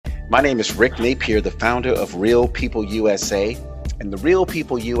My name is Rick Napier, the founder of Real People USA. And the Real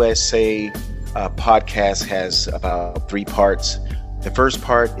People USA podcast has about 3 parts. The first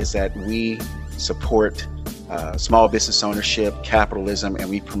part is that we support small business ownership, capitalism, and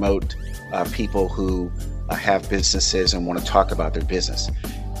we promote people who have businesses and want to talk about their business.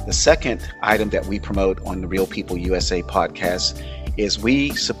 The second item that we promote on the Real People USA podcast is we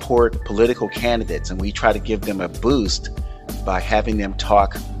support political candidates, and we try to give them a boost by having them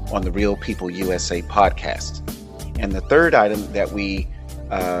talk on the Real People USA podcast. And the third item that we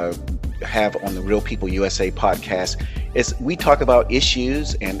have on the Real People USA podcast is we talk about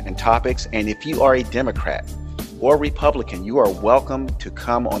issues and topics. And if you are a Democrat or Republican, you are welcome to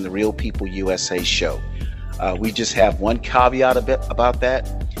come on the Real People USA show. We just have one caveat about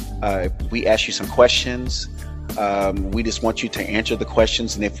that. We ask you some questions. We just want you to answer the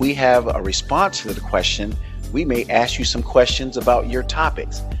questions. And if we have a response to the question, we may ask you some questions about your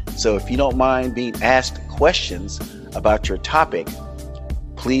topics. So if you don't mind being asked questions about your topic,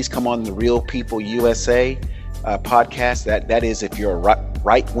 please come on the Real People USA podcast. That is if you're a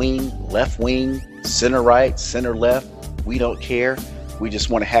right wing, left wing, center right, center left, we don't care. We just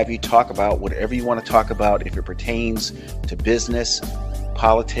want to have you talk about whatever you want to talk about if it pertains to business,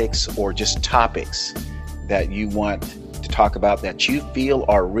 politics, or just topics that you want to talk about that you feel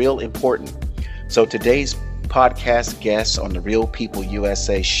are real important. So today's podcast guest on the Real People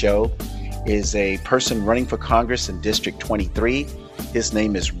USA show is a person running for Congress in District 23. His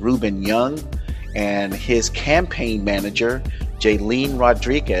name is Rubin Young, and his campaign manager, Jaylene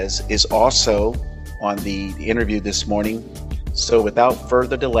Rodriguez, is also on the interview this morning. So without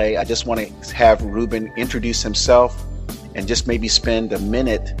further delay, I just want to have Rubin introduce himself and just maybe spend a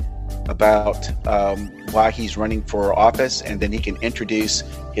minute about why he's running for office, and then he can introduce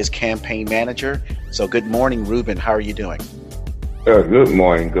his campaign manager. So good morning, Rubin. How are you doing? Good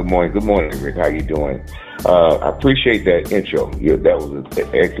morning, Rick. How you doing? I appreciate that intro. That was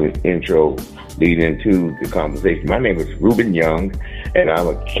an excellent intro leading into the conversation. My name is Rubin Young, and I'm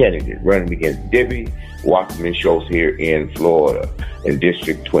a candidate running against Debbie Wasserman-Schultz here in Florida in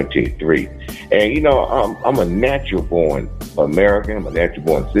District 23. And, I'm a natural-born American. I'm a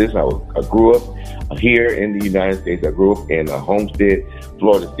natural-born citizen. I grew up here in the United States. I grew up in Homestead,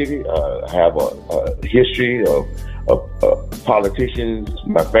 Florida City. I have a history of politicians.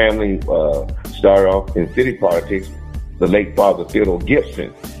 My family started off in city politics. The late Father Theodore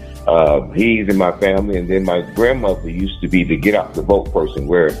Gibson, he's in my family, and then my grandmother used to be the get out the vote person,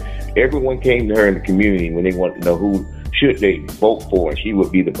 where everyone came to her in the community when they wanted to know who should they vote for, and she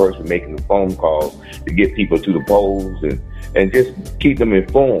would be the person making the phone calls to get people to the polls and just keep them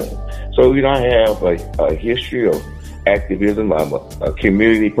informed. So I have a history of activism. I'm a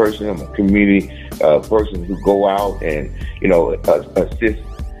community person. I'm a community person who go out and assist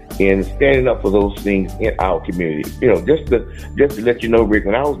in standing up for those things in our community. Just to let you know, Rick,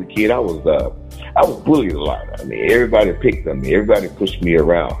 when I was a kid, I was bullied a lot. I mean, everybody picked on me. Everybody pushed me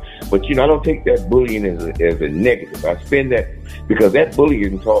around. But I don't take that bullying as a negative. I spend that because that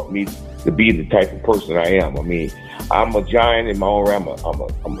bullying taught me to be the type of person I am. I mean, I'm a giant in my own right.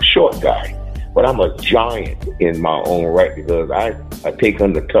 I'm a short guy, but I'm a giant in my own right because I take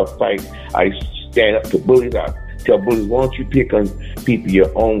on the tough fight. I stand up to bullies. I tell bullies, why don't you pick on people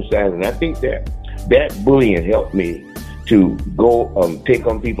your own size? And I think that bullying helped me to go take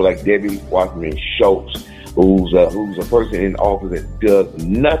on people like Debbie Wasserman-Schultz, who's a person in office that does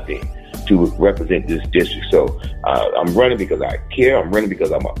nothing to represent this district. So I'm running because I care. I'm running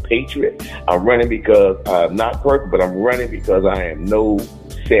because I'm a patriot. I'm running because I'm not perfect, but I'm running because I am no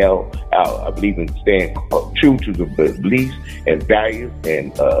sell out. I believe in staying true to the beliefs and values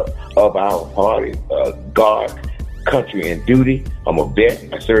and of our party, God, country, and duty. I'm a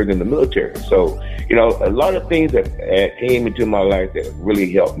vet. I served in the military. So, a lot of things that came into my life that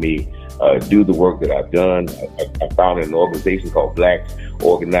really helped me do the work that I've done. I founded an organization called Blacks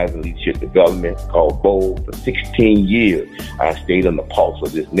Organizing Leadership Development, called BOLD. For 16 years, I stayed on the pulse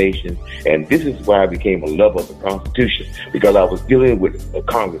of this nation. And this is why I became a lover of the Constitution, because I was dealing with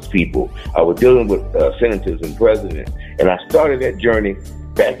Congress people. I was dealing with senators and presidents. And I started that journey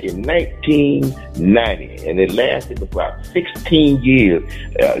back in 1990, and it lasted for about 16 years,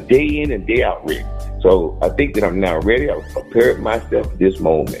 day in and day out, Rick. So I think that I'm now ready. I've prepared myself for this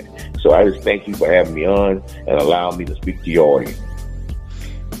moment. So I just thank you for having me on and allowing me to speak to your audience.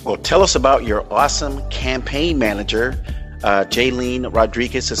 Well, tell us about your awesome campaign manager. Jaylene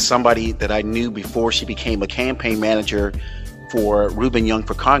Rodriguez is somebody that I knew before she became a campaign manager for Rubin Young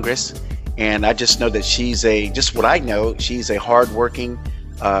for Congress. And I just know that she's she's a hardworking,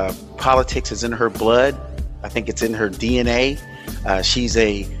 politics is in her blood. I think it's in her DNA. She's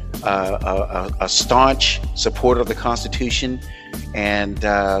a a staunch supporter of the Constitution and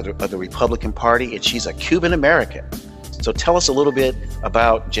of the Republican Party, and she's a Cuban American. So tell us a little bit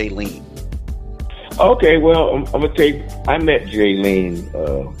about Jaylene. Okay, well, I'm gonna tell you, I met Jaylene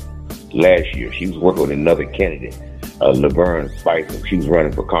last year. She was working with another candidate, Laverne Spicer. She was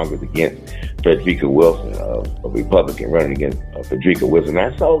running for Congress against Frederica Wilson, a Republican running against Frederica Wilson.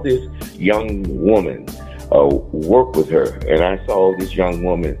 And I saw this young woman work with her, and I saw this young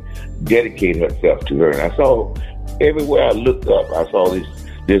woman dedicate herself to her. And I saw everywhere I looked up, I saw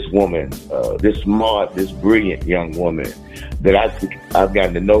this woman, this smart, this brilliant young woman that I've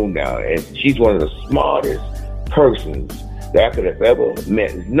gotten to know now. And she's one of the smartest persons that I could have ever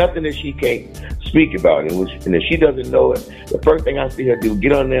met. There's nothing that she can't speak about. And if she doesn't know it, the first thing I see her do,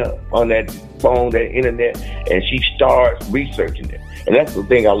 get on that phone, that internet, and she starts researching it. And that's the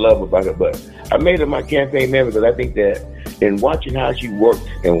thing I love about her. But I made her my campaign member because I think that in watching how she works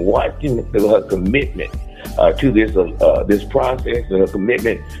and watching her commitment to this process and her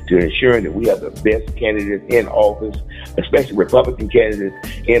commitment to ensuring that we have the best candidates in office, especially Republican candidates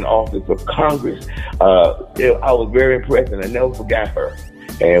in office for Congress, I was very impressed, and I never forgot her.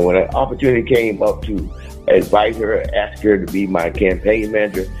 And when an opportunity came up to invite her, ask her to be my campaign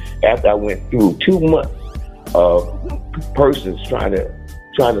manager, after I went through 2 months of persons trying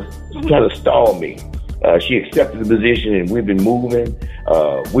to stall me, she accepted the position, and we've been moving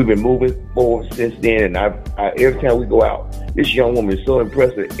forward since then. And I every time we go out, this young woman is so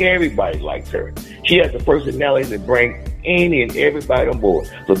impressive. Everybody likes her. She has the personality that brings any and everybody on board.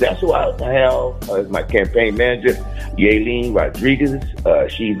 So that's who I have as my campaign manager, Jaylene Rodriguez.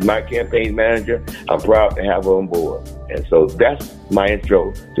 She's my campaign manager. I'm proud to have her on board. And so that's my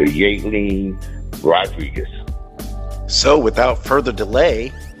intro to Jaylene Rodriguez. So without further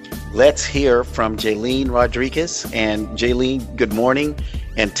delay, let's hear from Jaylene Rodriguez. And Jaylene, good morning,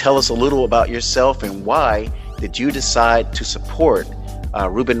 and tell us a little about yourself and why did you decide to support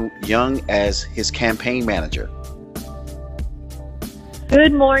Rubin Young as his campaign manager?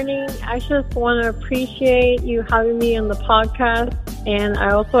 Good morning. I just want to appreciate you having me on the podcast, and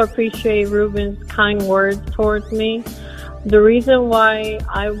I also appreciate Rubin's kind words towards me. The reason why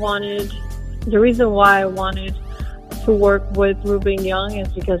I wanted to work with Rubin Young is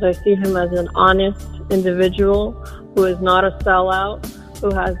because I see him as an honest individual who is not a sellout,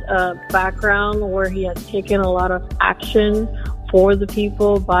 who has a background where he has taken a lot of action for the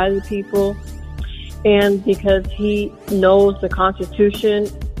people, by the people, and because he knows the Constitution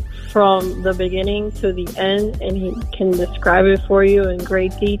from the beginning to the end, and he can describe it for you in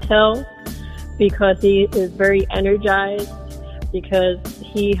great detail, because he is very energized, because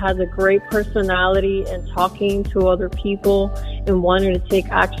he has a great personality and talking to other people and wanting to take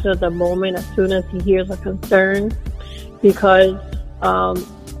action at the moment as soon as he hears a concern, because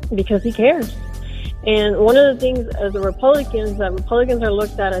he cares. And one of the things as Republicans are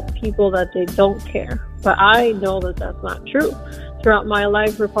looked at as people that they don't care. But I know that that's not true. Throughout my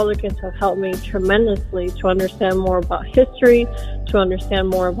life, Republicans have helped me tremendously to understand more about history, to understand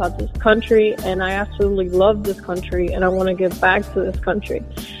more about this country. And I absolutely love this country, and I want to give back to this country.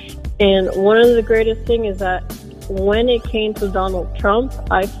 And one of the greatest things is that when it came to Donald Trump,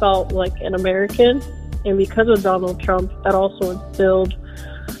 I felt like an American. And because of Donald Trump, that also instilled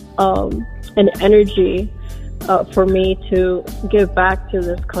an energy for me to give back to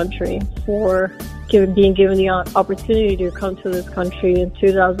this country, for being given the opportunity to come to this country in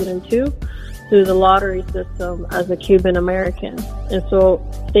 2002 through the lottery system as a Cuban American. And so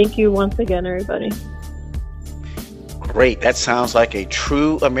thank you once again, everybody. Great. That sounds like a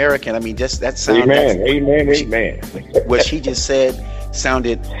true American. I mean, that sounds... Amen. What she just said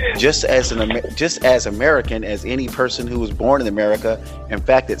sounded just as American as any person who was born in America. In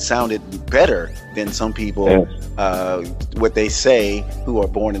fact, it sounded better than some people, what they say, who are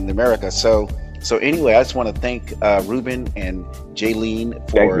born in America. So anyway, I just want to thank Rubin and Jaylene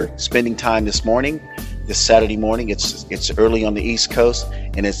for spending time this morning, this Saturday morning. It's early on the East Coast,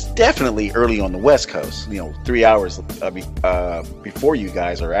 and it's definitely early on the West Coast. 3 hours before you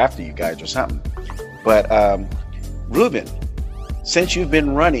guys or after you guys or something. But Rubin, since you've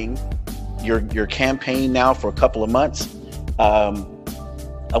been running your campaign now for a couple of months, I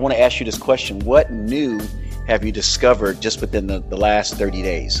want to ask you this question: what new have you discovered just within the last 30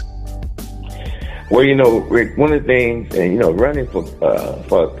 days? Well, Rick, one of the things, and running for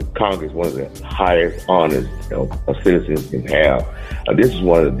Congress, one of the highest honors a citizen can have. This is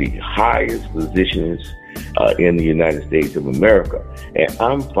one of the highest positions in the United States of America, and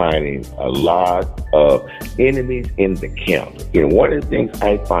I'm finding a lot of enemies in the camp. One of the things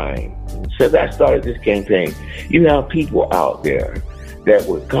I find since I started this campaign, you have people out there that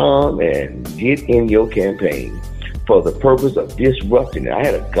would come and get in your campaign for the purpose of disrupting it. I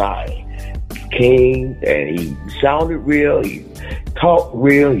had a guy came and he sounded real, he talked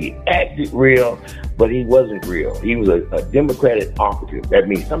real, he acted real, but he wasn't real. He was a Democratic operative. That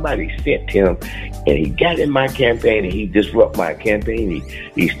means somebody sent him and he got in my campaign and he disrupted my campaign.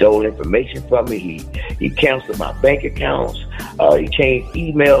 He stole information from me. He canceled my bank accounts. He changed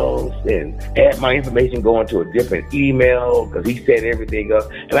emails and had my information going to a different email because he set everything up.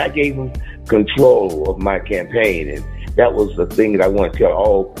 And I gave him control of my campaign. And that was the thing that I want to tell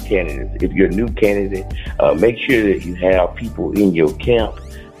all candidates. If you're a new candidate, make sure that you have people in your camp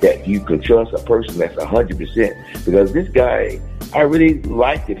that you can trust, a person that's 100%. Because this guy, I really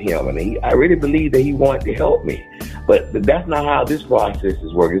liked him, and I really believed that he wanted to help me. But that's not how this process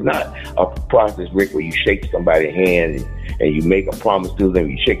is working. It's not a process, Rick, where you shake somebody's hand and you make a promise to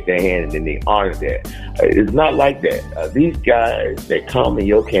them, you shake their hand, and then they honor that. It's not like that. These guys that come in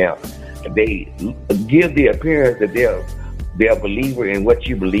your camp, they give the appearance that they're a believer in what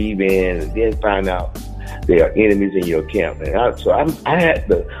you believe in, and then find out they are enemies in your camp. And I had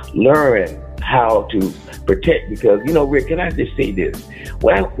to learn how to protect, because, Rick, can I just say this?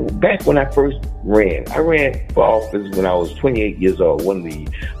 Back when I first ran, I ran for office when I was 28 years old, one of the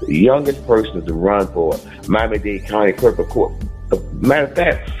youngest persons to run for Miami-Dade County Clerk of Court. Matter of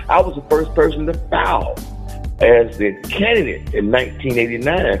fact, I was the first person to file as the candidate in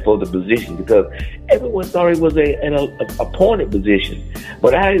 1989 for the position, because everyone thought it was an appointed position.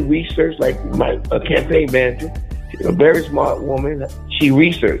 But I researched, like my campaign manager, a very smart woman, she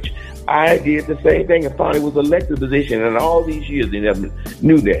researched. I did the same thing and found it was an elected position, and all these years they never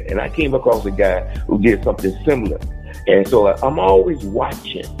knew that. And I came across a guy who did something similar. And so I'm always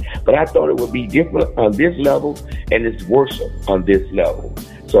watching, but I thought it would be different on this level, and it's worse on this level.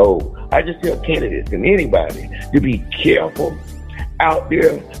 So I just tell candidates and anybody to be careful out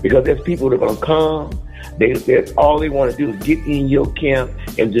there, because there's people that are going to come. That's all they want to do is get in your camp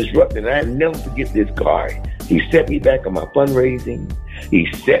and disrupt it. And I never forget this guy. He set me back on my fundraising.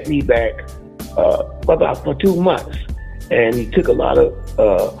 He set me back for 2 months. And he took a lot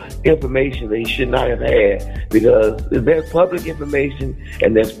of information that he should not have had, because there's public information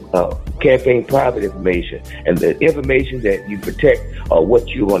and there's campaign private information. And the information that you protect are what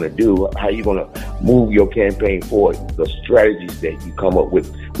you're going to do, how you're going to move your campaign forward, the strategies that you come up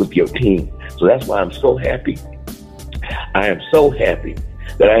with your team. So that's why I'm so happy. I am so happy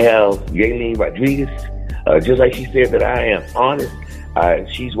that I have Yaelin Rodriguez. Just like she said that I am honest.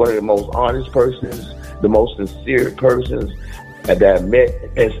 She's one of the most honest persons, the most sincere persons that I've met,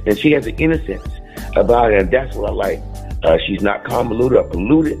 and she has an innocence about it, and that's what I like. She's not convoluted or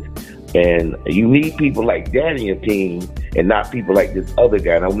polluted, and you need people like that in your team, and not people like this other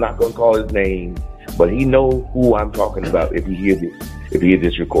guy. And I'm not going to call his name, but he knows who I'm talking about if he hears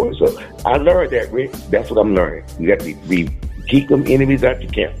this recording. So I learned that, Rick. That's what I'm learning. You got to keep them enemies out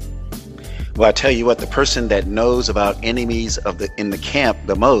your camp. Well, I tell you what, the person that knows about enemies in the camp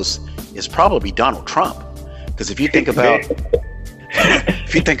the most is probably Donald Trump. Because if you think about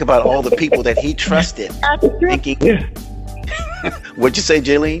all the people that he trusted, thinking, what'd you say,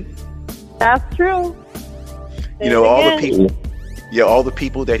 Jaylene? That's true. All the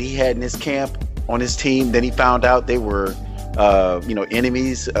people that he had in his camp on his team. Then he found out they were,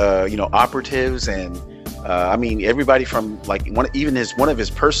 enemies, operatives, and everybody from one of his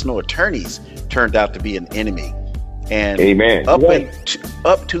personal attorneys turned out to be an enemy. And Amen.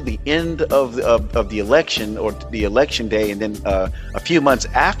 Up to the end of the election, or the election day, and then a few months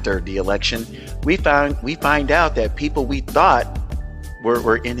after the election, we find out that people we thought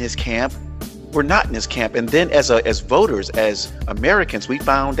were in his camp were not in his camp. And then as voters, as Americans, we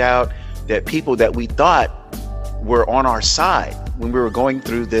found out that people that we thought were on our side when we were going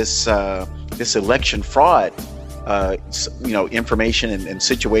through this election fraud, information and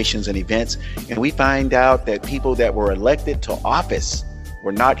situations and events. And we find out that people that were elected to office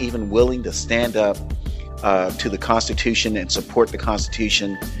were not even willing to stand up to the Constitution and support the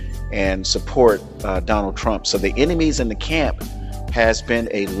Constitution and support Donald Trump. So the enemies in the camp has been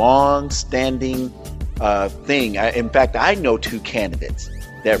a long-standing thing. In fact, I know 2 candidates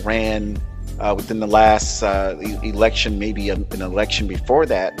that ran within the last election, maybe an election before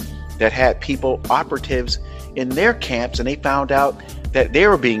that had people, operatives in their camps, and they found out that they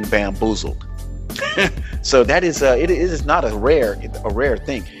were being bamboozled. So that is it is not a rare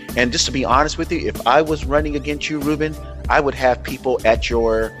thing. And just to be honest with you, if I was running against you, Rubin, I would have people at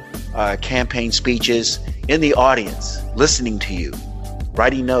your campaign speeches in the audience, listening to you,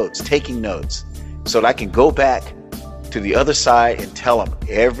 writing notes, taking notes, so that I can go back to the other side and tell them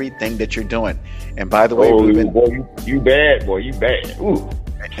everything that you're doing. And by the way, Rubin, boy, you bad, boy, you bad. Ooh.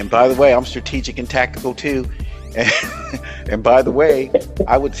 And by the way, I'm strategic and tactical too. And by the way,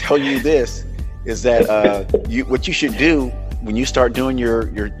 I would tell you this, is that what you should do when you start doing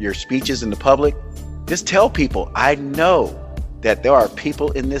your speeches in the public, just tell people, I know that there are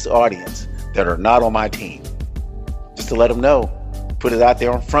people in this audience that are not on my team. Just to let them know, put it out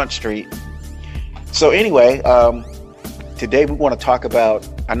there on Front Street. So anyway, today we want to talk about,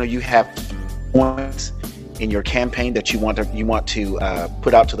 I know you have points in your campaign that you want to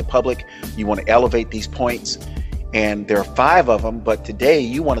put out to the public. You want to elevate these points, and there are 5 of them, but today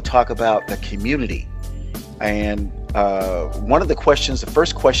you want to talk about the community. And one of the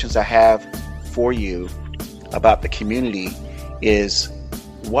first questions I have for you about the community is,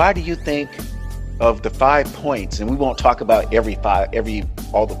 why do you think of the 5 points, and we won't talk about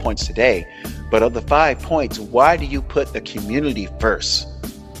all the points today, but of the 5 points, why do you put the community first?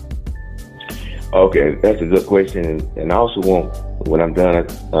 Okay, that's a good question. And I also want, when I'm done,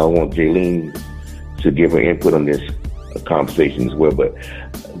 I want Jaylene to give her input on this conversation as well. But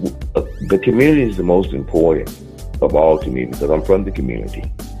the community is the most important of all communities, because I'm from the community.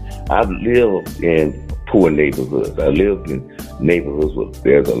 I've lived in poor neighborhoods. I lived in neighborhoods where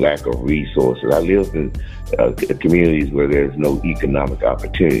there's a lack of resources. I lived in communities where there's no economic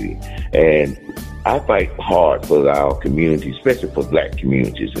opportunity. And I fight hard for our community, especially for black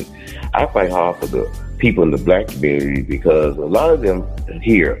communities. And I fight hard for the people in the black community, because a lot of them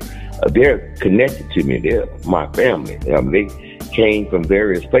here, they're connected to me. They're my family. They came from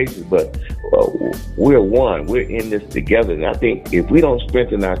various places, but we're one. We're in this together. And I think if we don't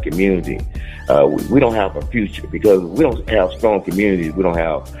strengthen our community, we don't have a future, because we don't have strong communities. We don't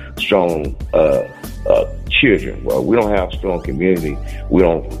have strong children. Well, we don't have strong community. We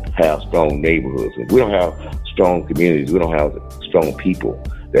don't have strong neighborhoods. If we don't have strong communities, we don't have strong people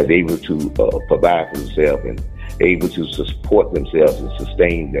that's able to provide for themselves and able to support themselves and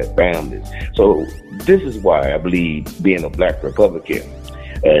sustain their families. So this is why I believe, being a black Republican,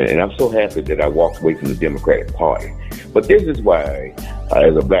 and I'm so happy that I walked away from the Democratic Party. But this is why,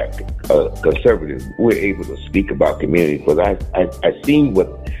 as a black conservative, we're able to speak about community, because I seen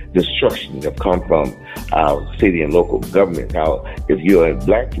what destruction have come from our city and local government. How if you're in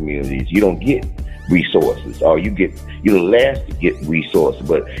black communities, you don't get resources, or you're the last to get resources.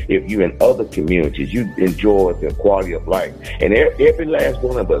 But if you're in other communities, you enjoy the quality of life. And every last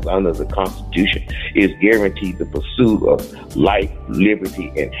one of us under the Constitution is guaranteed the pursuit of life,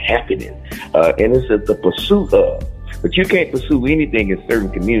 liberty, and happiness. And it's the pursuit of. But you can't pursue anything in certain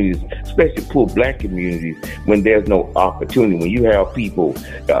communities, especially poor black communities, when there's no opportunity. When you have people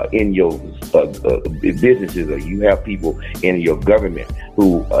in your businesses, or you have people in your government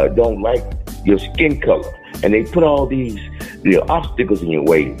who don't like your skin color, and they put all these obstacles in your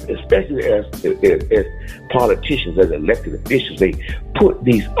way, especially as politicians, as elected officials, they put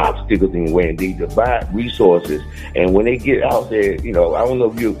these obstacles in your way, and they divide resources. And when they get out there, I don't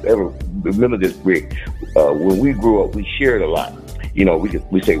know if you ever remember this, Rick. When we grew up, we shared a lot.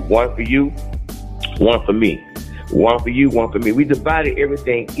 We say, one for you, one for me. One for you, one for me. We divided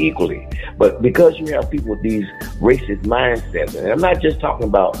everything equally. But because you have people with these racist mindsets, and I'm not just talking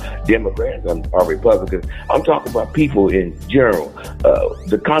about Democrats or Republicans, I'm talking about people in general.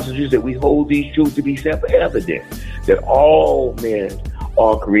 The Constitution, that we hold these truths to be self-evident, that all men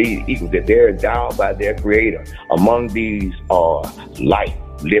are created equal, that they're endowed by their Creator. Among these are life,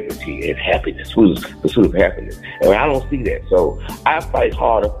 liberty, and happiness, pursuit of happiness. And I don't see that. So I fight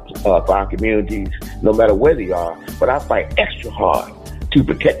hard for our communities, no matter where they are, but I fight extra hard to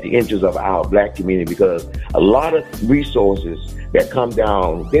protect the interests of our black community, because a lot of resources that come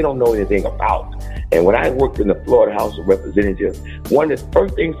down, they don't know anything about. And when I worked in the Florida House of Representatives, one of the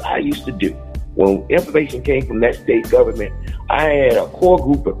first things I used to do when information came from that state government, I had a core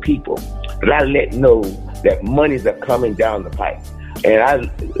group of people that I let know that monies are coming down the pipe. And I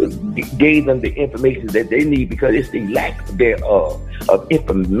gave them the information that they need, because it's the lack thereof of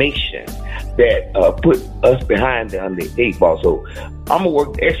information that put us behind on the 8 ball. So I'm going to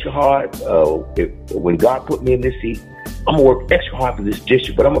work extra hard. When God put me in this seat, I'm going to work extra hard for this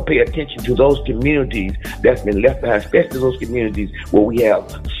district, but I'm going to pay attention to those communities that's been left behind, especially those communities where we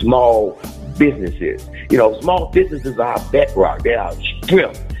have small businesses. Small businesses are our bedrock. They're our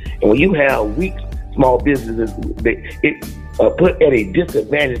strength. And when you have weak small businesses, it put at a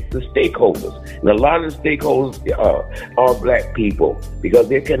disadvantage the stakeholders. And a lot of the stakeholders are black people, because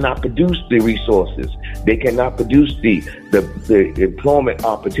they cannot produce the resources. They cannot produce the employment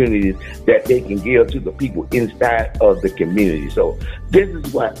opportunities that they can give to the people inside of the community. So this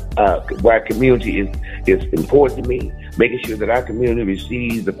is why community is important to me, making sure that our community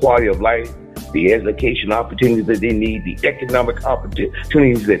receives the quality of life, the education opportunities that they need, the economic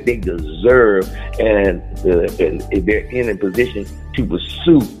opportunities that they deserve, and they're in a position to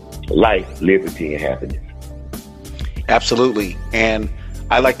pursue life, liberty, and happiness. Absolutely. And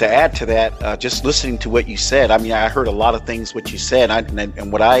I like to add to that, just listening to what you said. I mean, I heard a lot of things what you said,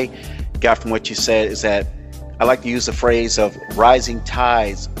 and what I got from what you said is that I like to use the phrase of rising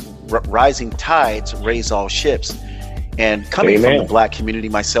tides raise all ships. And coming Amen. from the Black community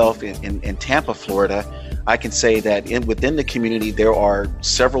myself in Tampa, Florida, I can say that within the community there are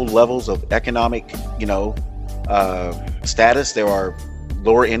several levels of economic, status. There are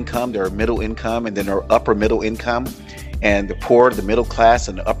lower income, there are middle income, and then there are upper middle income, and the poor, the middle class,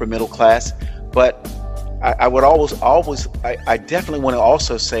 and the upper middle class. But I would I definitely want to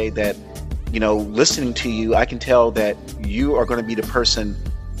also say that, listening to you, I can tell that you are going to be the person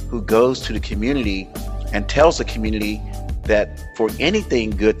who goes to the community and tells the community that for anything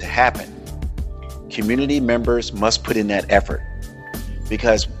good to happen, community members must put in that effort.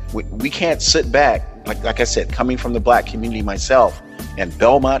 Because we can't sit back, like I said, coming from the Black community myself, in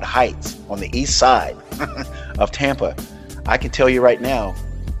Belmont Heights on the east side of Tampa, I can tell you right now,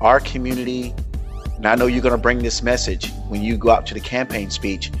 our community, and I know you're going to bring this message when you go out to the campaign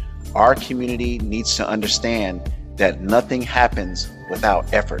speech, our community needs to understand that nothing happens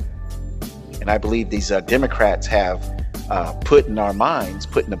without effort. And I believe these Democrats have put in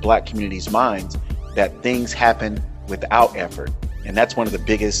the Black community's minds, that things happen without effort. And that's one of the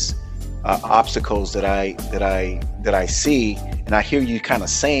biggest obstacles that I see. And I hear you kind of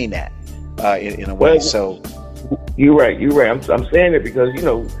saying that in a way. So you're right. I'm saying it because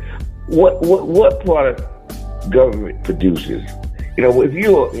what product government produces. If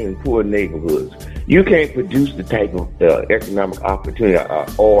you're in poor neighborhoods, you can't produce the type of economic opportunity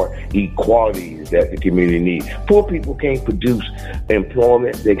or equalities that the community needs. Poor people can't produce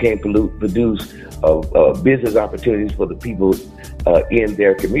employment. They can't produce business opportunities for the people in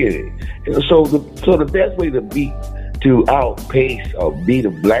their community. And so the best way to outpace or beat the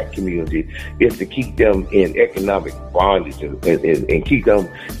Black community is to keep them in economic bondage and keep them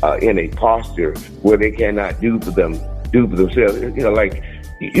in a posture where they cannot do for themselves. Like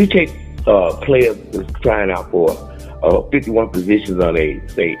you take players that's trying out for 51 positions on a,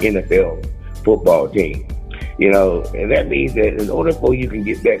 say, NFL football team. And that means that in order for you can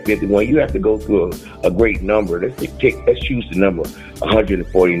get that 51, you have to go through a great number. Let's choose the number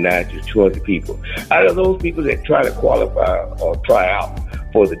 149 to 200 people. Out of those people that try to qualify or try out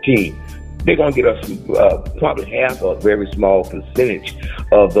for the team, they're going to get us probably half a very small percentage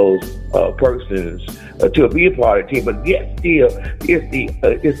of those persons to be a part of the team. But yet still,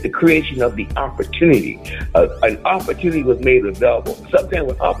 it's the creation of the opportunity. An opportunity was made available. Sometimes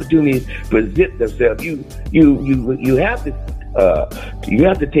when opportunities present themselves, you have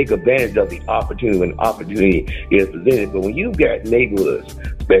to take advantage of the opportunity when opportunity is presented. But when you've got neighborhoods,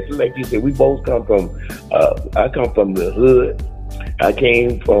 especially like you said, we both come from. I come from the hood. I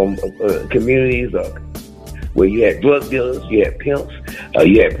came from communities where you had drug dealers, you had pimps,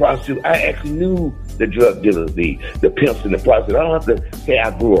 you had prostitutes. I actually knew the drug dealers, the pimps, and the prostitutes. I don't have to say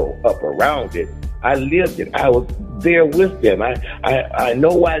I grew up around it. I lived it. I was there with them. I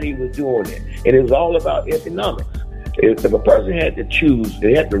know why they was doing it. And it was all about economics. If a person had to choose,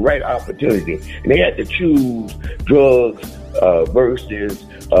 they had the right opportunity, and they had to choose drugs versus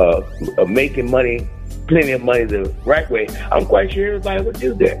making money, plenty of money the right way, I'm quite sure everybody would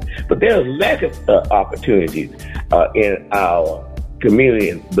do that. But there's lack of opportunities in our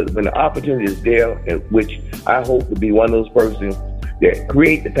community. But when the opportunity is there, in which I hope to be one of those persons that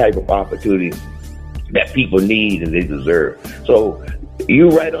create the type of opportunities that people need and they deserve. So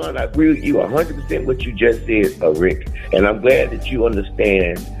you're right on. I agree with you 100% what you just said, Rick. And I'm glad that you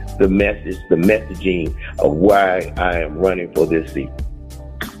understand the message, the messaging of why I am running for this seat.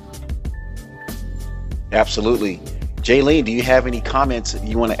 Absolutely. Jaylene, do you have any comments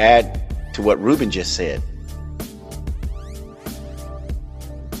you want to add to what Rubin just said?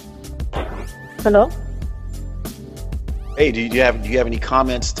 Hello? Hey, do you have any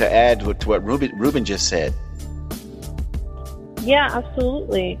comments to add to what Rubin just said? Yeah,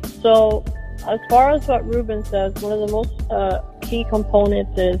 absolutely. So as far as what Rubin says, one of the most key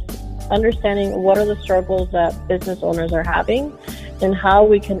components is understanding what are the struggles that business owners are having and how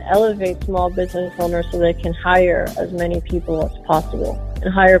we can elevate small business owners so they can hire as many people as possible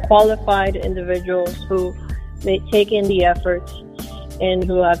and hire qualified individuals who may take in the efforts and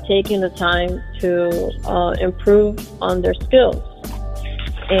who have taken the time to improve on their skills.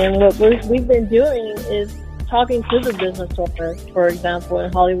 And what we've been doing is talking to the business owners, for example,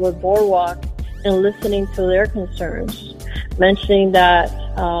 in Hollywood Boardwalk, and listening to their concerns. mentioning that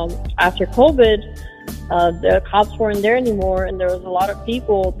after COVID, the cops weren't there anymore, and there was a lot of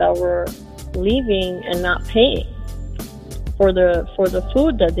people that were leaving and not paying for the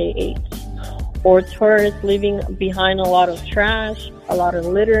food that they ate, or tourists leaving behind a lot of trash, a lot of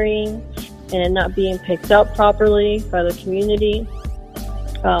littering, and not being picked up properly by the community.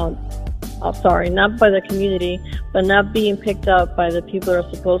 Not by the community, but not being picked up by the people that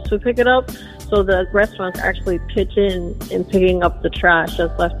are supposed to pick it up. So the restaurants actually pitch in picking up the trash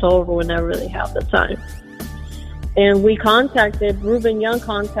that's left over whenever they have the time. And Rubin Young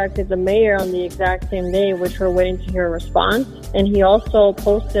contacted the mayor on the exact same day, which we're waiting to hear a response. And he also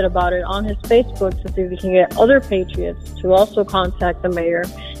posted about it on his Facebook to see if we can get other patriots to also contact the mayor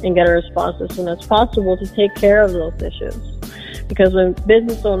and get a response as soon as possible to take care of those issues. Because when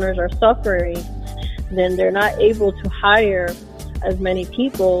business owners are suffering, then they're not able to hire as many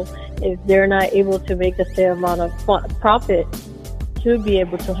people if they're not able to make the same amount of profit to be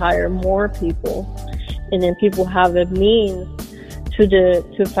able to hire more people. And then people have the means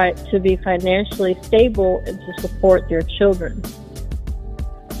to be financially stable and to support their children.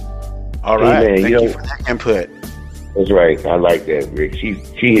 All right. Thank you for that input. That's right. I like that, Rick. She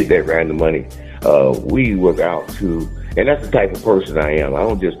hit that right in the money. We was out to, and that's the type of person I am. I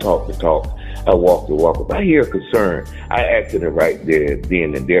don't just talk the talk. I walk the walk. If I hear a concern, I acted it right there,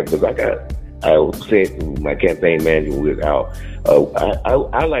 then and there, because I said to my campaign manager when we was out,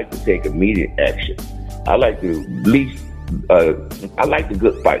 I like to take immediate action. I like to I like the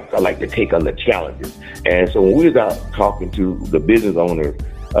good fights. I like to take on the challenges. And so when we was out talking to the business owners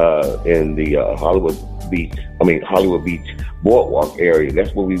in the Hollywood Beach Boardwalk area,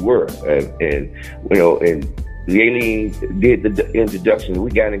 that's where we were. And Aileen did the introduction.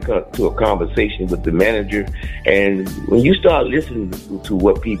 We got into a conversation with the manager, and when you start listening to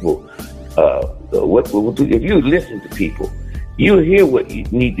what people, if you listen to people, you hear what you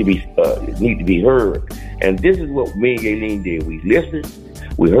need to be heard. And this is what me and Aileen did. We listened,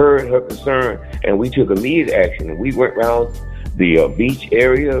 we heard her concern, and we took immediate action. And we went around the beach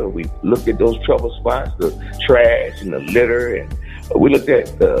area. We looked at those trouble spots, the trash and the litter, and we looked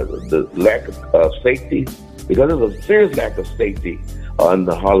at the lack of safety, because there's a serious lack of safety on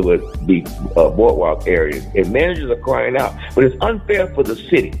the Hollywood Beach Boardwalk area. And managers are crying out, but it's unfair for the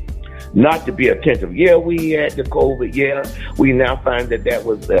city not to be attentive. Yeah, we had the COVID. Yeah, we now find that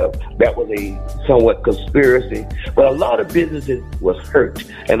was a somewhat conspiracy. But a lot of businesses was hurt,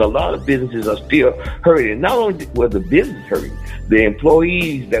 and a lot of businesses are still hurting. Not only was the business hurting, the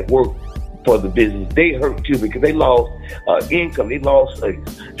employees that work for the business, they hurt too, because they lost income. They lost a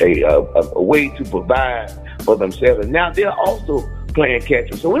way to provide for themselves, and now they're also playing catch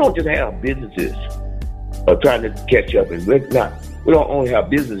up. So we don't just have businesses trying to catch up, and we don't only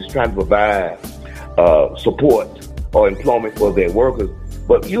have businesses trying to provide support or employment for their workers,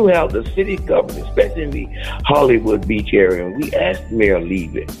 but you have the city government, especially in the Hollywood Beach area. And we asked Mayor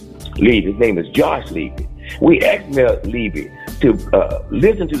Levy, his name is Josh Levy. We asked Mayor Levy to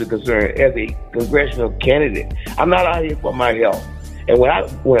listen to the concern as a congressional candidate. I'm not out here for my health. And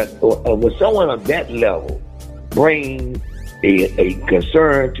when someone on that level brings a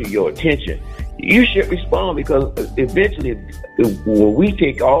concern to your attention, you should respond, because eventually, when we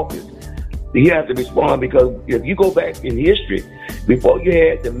take office, you have to respond, because if you go back in history, before you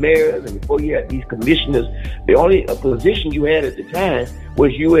had the mayors and before you had these commissioners, the only position you had at the time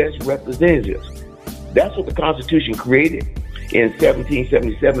was U.S. representatives. That's what the Constitution created in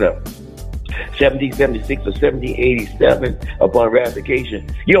 1777, 1776 or 1787 upon ratification.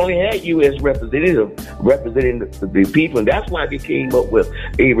 You only had U.S. representatives representing the people, and that's why they came up with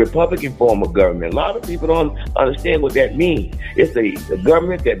a Republican form of government. A lot of people don't understand what that means. It's a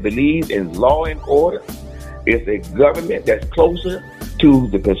government that believes in law and order. It's a government that's closer to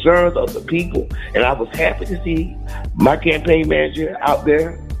the concerns of the people. And I was happy to see my campaign manager out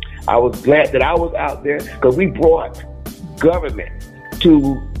there. I was glad that I was out there, because we brought government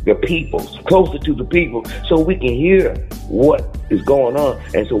to the people, closer to the people, so we can hear what is going on,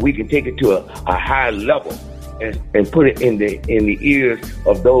 and so we can take it to a high level and put it in the ears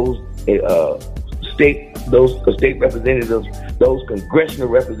of those state representatives, those congressional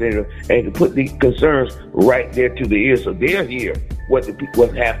representatives, and to put the concerns right there to the ears, so they'll hear what's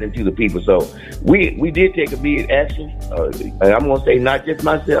happening to the people. So we did take immediate action, and I'm going to say not just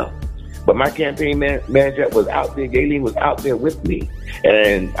myself, but my campaign manager was out there. Gayleen was out there with me,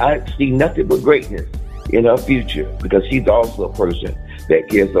 and I see nothing but greatness in her future, because she's also a person that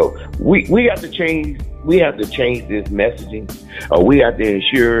cares. So we have to change. We have to change this messaging. We have to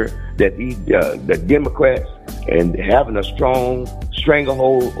ensure that the Democrats and having a strong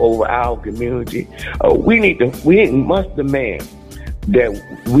stranglehold over our community. We must demand that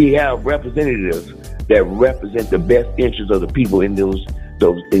we have representatives that represent the best interests of the people in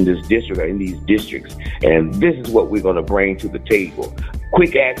in this district or in these districts. And this is what we're going to bring to the table.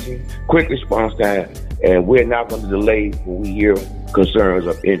 Quick action, quick response time, and we're not going to delay when we hear concerns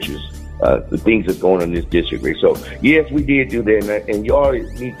of interest, the things that's going on in this district. So, yes, we did do that, and you all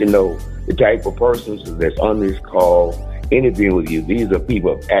need to know the type of persons that's on this call interviewing with you. These are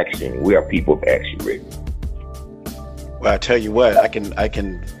people of action. We are people of action, Rick. Well, I tell you what, I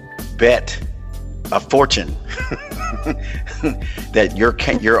can bet a fortune that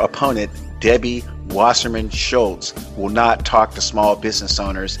your opponent, Debbie Wasserman-Schultz, will not talk to small business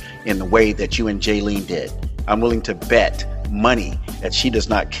owners in the way that you and Jaylene did. I'm willing to bet money that she does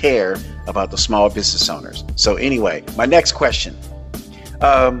not care about the small business owners. So anyway, my next question,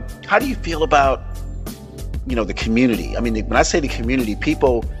 how do you feel about, the community? I mean, when I say the community,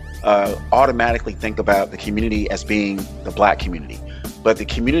 people automatically think about the community as being the Black community, but the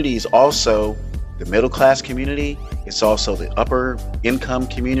community is also the middle class community. It's also the upper income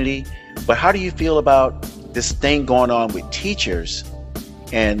community. But how do you feel about this thing going on with teachers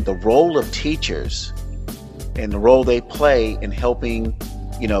and the role of teachers and the role they play in helping,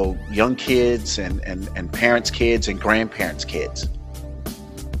 young kids and parents' kids and grandparents' kids?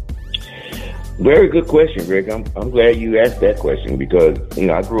 Very good question, Rick. I'm glad you asked that question because,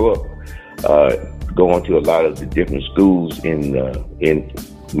 I grew up going to a lot of the different schools in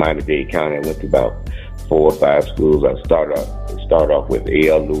Miami-Dade County. I went to about 4 or 5 schools. I started off with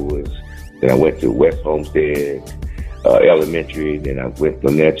A.L. Lewis, then I went to West Homestead Elementary, then I went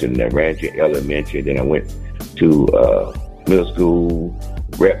from there to Rancher Elementary, then I went to middle school,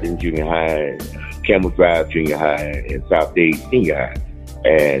 Repton Junior High, Campbell Drive Junior High, and South Dade Senior High.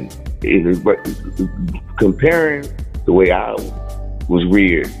 And comparing the way I was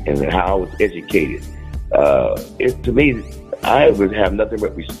reared and how I was educated, to me, I would have nothing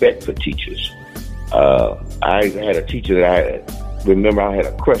but respect for teachers. I had a teacher that I had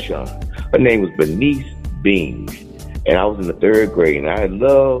a crush on. Her name was Bernice Bean, and I was in the 3rd grade, and I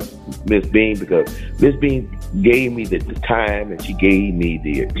loved Miss Bean because Miss Bean gave me the time, and she gave me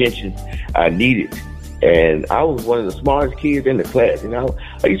the attention I needed. And I was one of the smartest kids in the class.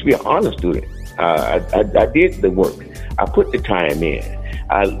 I used to be an honor student. I did the work. I put the time in.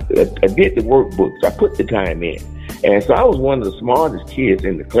 I did the workbooks. I put the time in. And so I was one of the smartest kids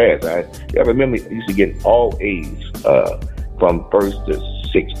in the class. I remember I used to get all A's from 1st to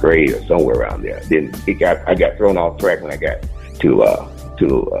 6th grade or somewhere around there. Then I got thrown off track when I got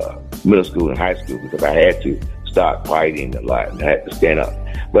to middle school and high school because I had to start fighting a lot and I had to stand up.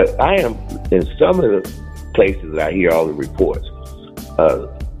 But I am in some of the places that I hear all the reports.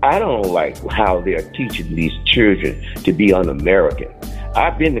 I don't like how they're teaching these children to be un-American.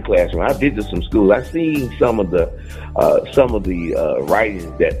 I've been to classroom. I've been to some schools. I've seen some of the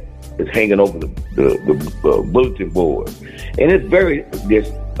writings that is hanging over the bulletin board, and it's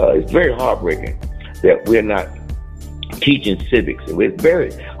very heartbreaking that we're not teaching civics. And it's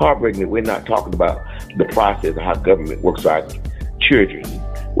very heartbreaking that we're not talking about the process of how government works. Our children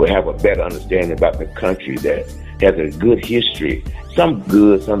will have a better understanding about the country that has a good history. Some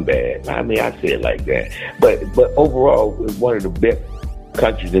good, some bad. I mean, I say it like that. But overall, it's one of the best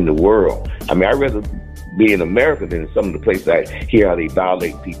countries in the world. I mean, I'd rather be in America than some of the places I hear how they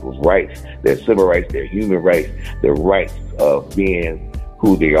violate people's rights, their civil rights, their human rights, their rights of being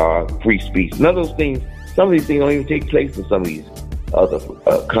who they are, free speech. None of those things, some of these things don't even take place in some of these other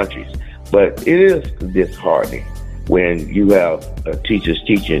countries. But it is disheartening when you have teachers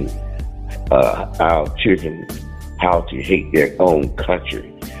teaching our children how to hate their own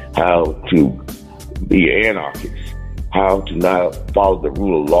country, how to be anarchists, how to not follow the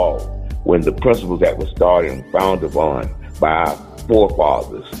rule of law, when the principles that were started and founded on by our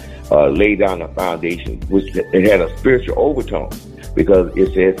forefathers laid down a foundation, which it had a spiritual overtone, because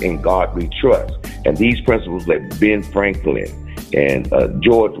it says, in God we trust. And these principles that Ben Franklin and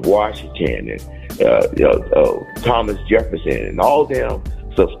George Washington and Thomas Jefferson and all them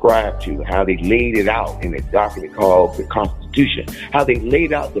subscribed to, how they laid it out in a document called the Constitution, how they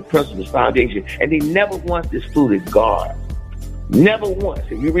laid out the principles, foundation, and they never once excluded God. Never once.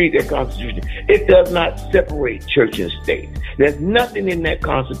 If you read that Constitution, it does not separate church and state. There's nothing in that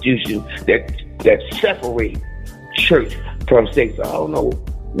Constitution that separates church from state. So I don't know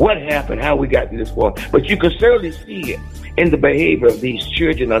what happened, how we got to this point, but you can certainly see it in the behavior of these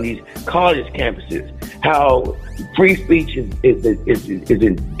children on these college campuses, how free speech is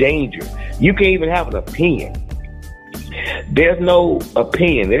in danger. You can't even have an opinion. There's no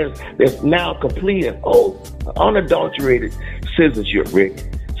opinion. There's now complete and unadulterated censorship, Rick.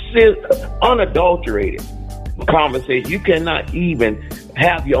 Unadulterated conversation. You cannot even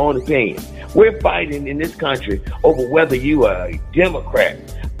have your own opinion. We're fighting in this country over whether you are a Democrat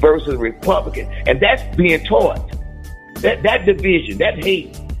versus a Republican, and that's being taught. That division, that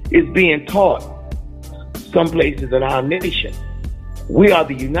hate is being taught some places in our nation. We are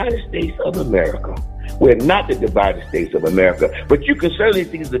the United States of America. We're not the divided states of America, but you can certainly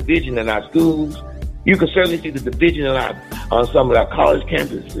see the division in our schools. You can certainly see the division on some of our college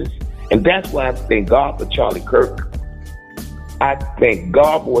campuses. And that's why I thank God for Charlie Kirk. I thank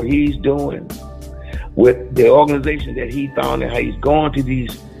God for what he's doing with the organization that he founded, how he's going to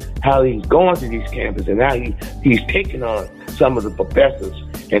these campuses, and now he's taking on some of the professors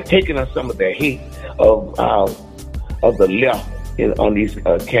and taking on some of the hate of the left on these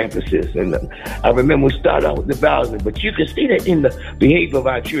campuses. And I remember we started out with the violence, but you can see that in the behavior of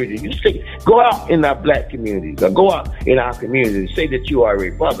our children. You see, go out in our black communities or go out in our communities, say that you are a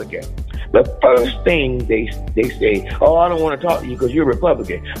Republican. The first thing they say, oh, I don't want to talk to you because you're a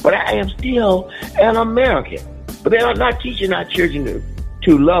Republican, but I am still an American. But they are not teaching our children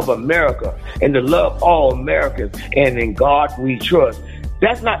to love America and to love all Americans, and in God we trust.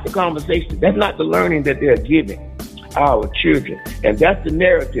 That's not the conversation. That's not the learning that they're giving our children. And that's the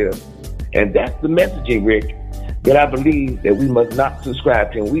narrative, and that's the messaging, Rick, that I believe that we must not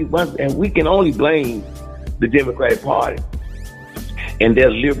subscribe to. And we can only blame the Democratic Party and their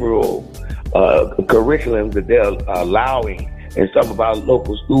liberal curriculum that they're allowing in some of our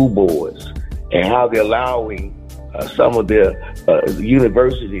local school boards, and how they're allowing some of their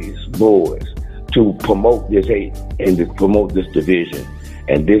universities boards to promote this hate and to promote this division.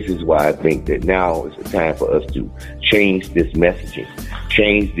 And this is why I think that now is the time for us to change this messaging,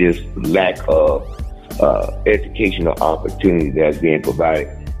 change this lack of educational opportunity that's being provided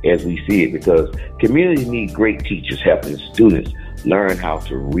as we see it, because communities need great teachers helping students learn how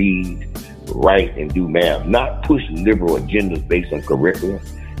to read, write, and do math, not push liberal agendas based on curriculum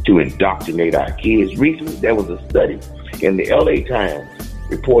to indoctrinate our kids. Recently, there was a study in the LA Times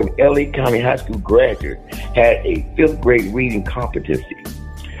reporting LA County High School graduate had a 5th grade reading competency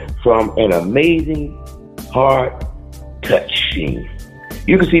from an amazing hard touching.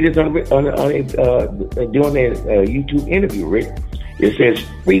 You can see this on a YouTube interview, Rick. It says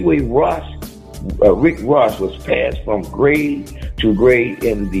Rick Ross was passed from grade to grade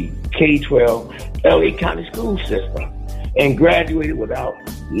in the K-12 LA County school system and graduated without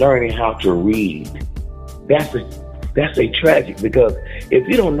learning how to read. That's a tragic, because if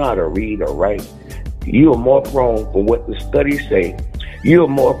you don't know how to read or write, you are more prone, for what the studies say, you are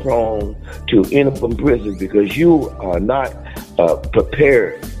more prone to end up in prison because you are not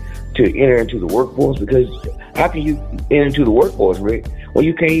prepared to enter into the workforce. Because how can you enter into the workforce, Rick, when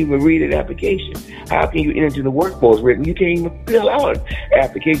you can't even read an application? How can you enter into the workforce, Rick, when you can't even fill out an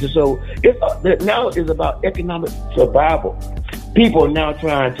application? So now it's about economic survival. People are now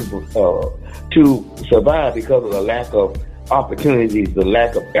trying to survive because of the lack of opportunities, the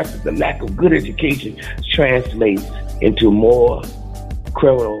lack of effort, the lack of good education translates into more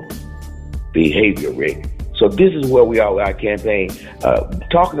criminal behavior, Rick. So this is where we are with our campaign,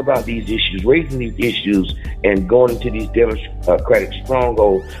 talking about these issues, raising these issues, and going into these democratic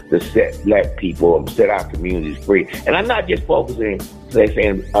strongholds to set black people, set our communities free. And I'm not just focusing,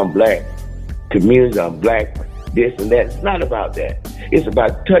 saying I'm black, communities, I'm black, this and that. It's not about that. It's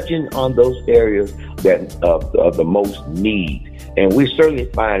about touching on those areas that of the most need. And we certainly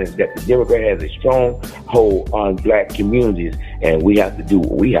find that the Democrat has a strong hold on black communities, and we have to do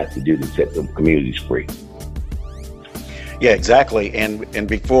what we have to do to set them communities free. Yeah, exactly. And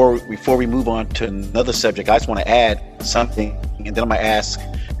before we move on to another subject, I just want to add something, and then I'm going to ask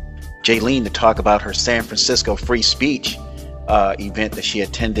Jaylene to talk about her San Francisco free speech event that she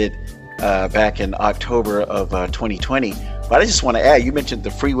attended back in October of 2020. But I just want to add, you mentioned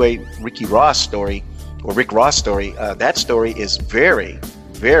the Freeway Rick Ross story. That story is very,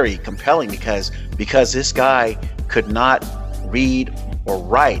 very compelling because this guy could not read or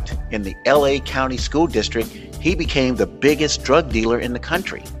write in the LA County School District. He became the biggest drug dealer in the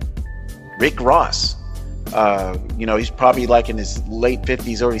country. Rick Ross, he's probably like in his late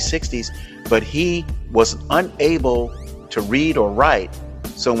 50s, early 60s, but he was unable to read or write.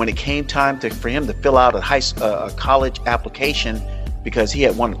 So when it came time for him to fill out a college application, because he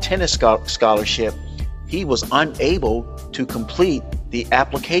had won a tennis scholarship, he was unable to complete the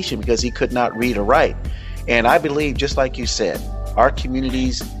application because he could not read or write. And I believe, just like you said, our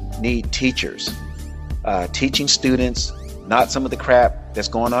communities need teachers, teaching students, not some of the crap that's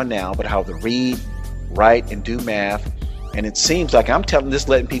going on now, but how to read, write, and do math. And it seems like I'm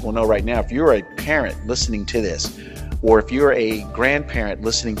letting people know right now, if you're a parent listening to this, or if you're a grandparent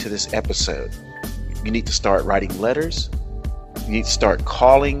listening to this episode, you need to start writing letters. You need to start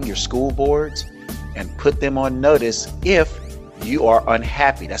calling your school boards and put them on notice if you are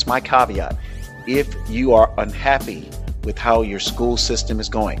unhappy. That's my caveat. If you are unhappy with how your school system is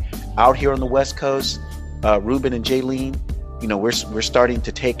going. Out here on the West Coast, Rubin and Jaylene, we're starting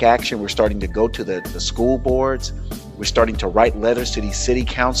to take action. We're starting to go to the school boards. We're starting to write letters to these city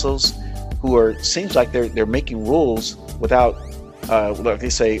councils who seems like they're making rules without, like they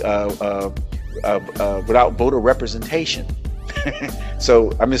say, without voter representation.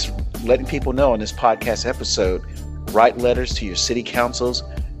 So I'm just letting people know on this podcast episode, write letters to your city councils,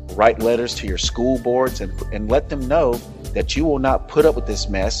 write letters to your school boards, and let them know that you will not put up with this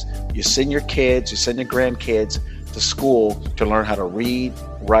mess. You send your kids, you send your grandkids to school to learn how to read,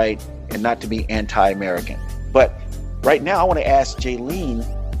 write, and not to be anti-American. But right now I want to ask Jaylene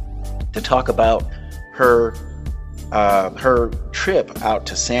to talk about her trip out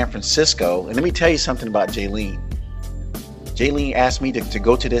to San Francisco. And let me tell you something about Jaylene. Jaylene asked me to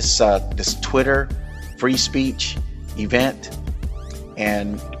go to this Twitter free speech event,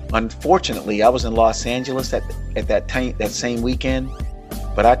 and unfortunately I was in Los Angeles at that same weekend.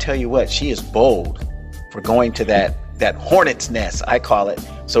 But I tell you what, she is bold for going to that hornet's nest, I call it.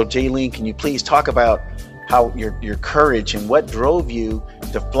 So Jaylene, can you please talk about how your courage and what drove you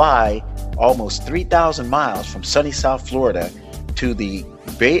to fly almost 3,000 miles from sunny South Florida to the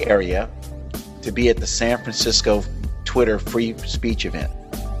Bay Area to be at the San Francisco Twitter free speech event?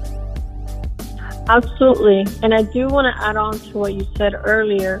 Absolutely. And I do want to add on to what you said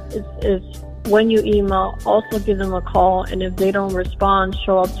earlier is when you email, also give them a call. And if they don't respond,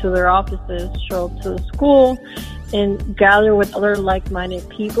 show up to their offices, show up to the school, and gather with other like-minded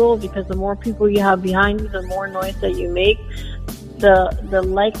people, because the more people you have behind you, the more noise that you make, the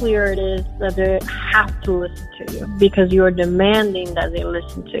likelier it is that they have to listen to you, because you are demanding that they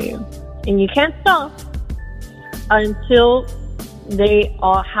listen to you. And you can't stop until they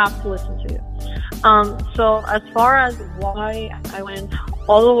all have to listen to you. So as far as why I went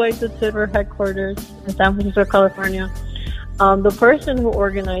all the way to Twitter headquarters in San Francisco, California, the person who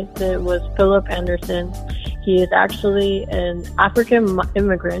organized it was Philip Anderson. He is actually an African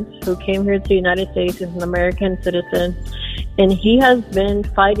immigrant who came here to the United States. He's an American citizen, and he has been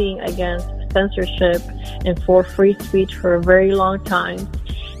fighting against censorship and for free speech for a very long time.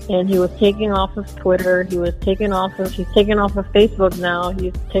 And he was taken off of Twitter. He's taken off of Facebook now.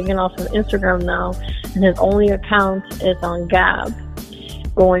 He's taken off of Instagram now. And his only account is on Gab,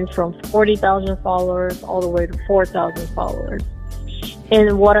 going from 40,000 followers all the way to 4,000 followers.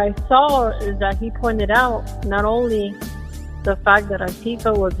 And what I saw is that he pointed out not only the fact that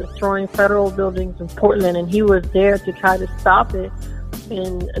Antifa was destroying federal buildings in Portland, and he was there to try to stop it,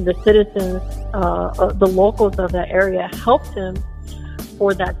 and the citizens, the locals of that area helped him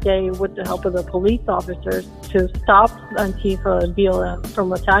for that day with the help of the police officers to stop Antifa and BLM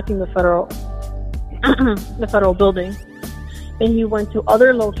from attacking the federal building. And he went to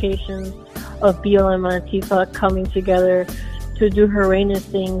other locations of BLM and Antifa coming together to do horrendous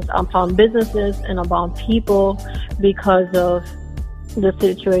things upon businesses and upon people because of the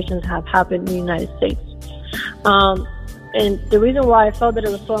situations that have happened in the United States. And the reason why I felt that it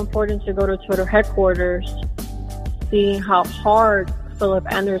was so important to go to Twitter headquarters, seeing how hard Philip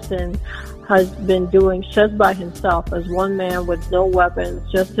Anderson has been doing just by himself as one man with no weapons,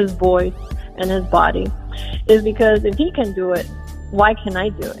 just his voice and his body, is because if he can do it, why can I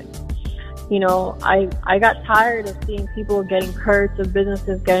do it? You know, I got tired of seeing people getting hurt, of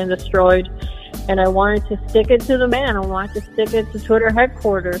businesses getting destroyed, and I wanted to stick it to the man. I wanted to stick it to Twitter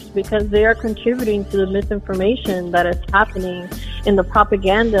headquarters, because they are contributing to the misinformation that is happening, and the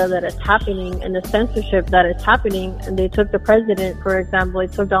propaganda that is happening, and the censorship that is happening. And they took the president, for example, they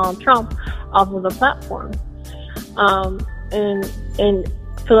took Donald Trump off of the platform. And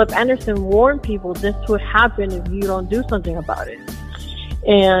Philip Anderson warned people this would happen if you don't do something about it.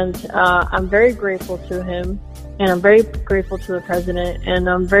 And I'm very grateful to him, and I'm very grateful to the president, and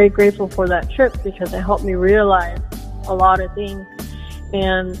I'm very grateful for that trip, because it helped me realize a lot of things.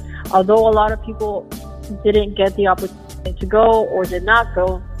 And although a lot of people didn't get the opportunity to go or did not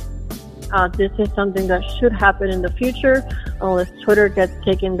go, this is something that should happen in the future, unless Twitter gets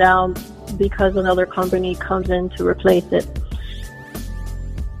taken down because another company comes in to replace it.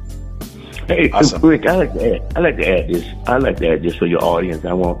 Hey, awesome. Rick, I like to add this for your audience.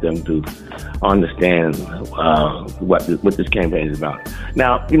 I want them to understand what this campaign is about.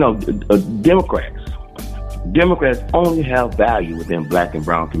 Now, you know, Democrats only have value within Black and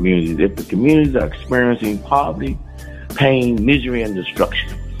brown communities if the communities are experiencing poverty, pain, misery, and destruction.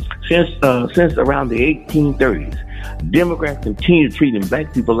 Since around the 1830s, Democrats continued treating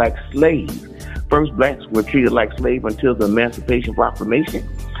black people like slaves. First, blacks were treated like slaves until the Emancipation Proclamation.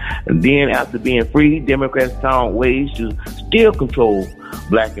 And then after being free, Democrats found ways to still control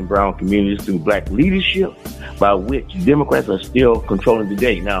black and brown communities through black leadership, by which Democrats are still controlling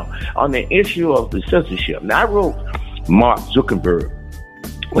today. Now, on the issue of the censorship, now I wrote Mark Zuckerberg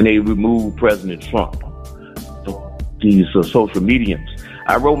when they removed President Trump, these social mediums.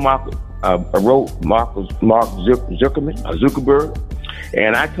 I wrote Mark Zuckerberg,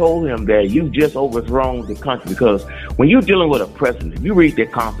 and I told him that you've just overthrown the country, because when you're dealing with a president, you read their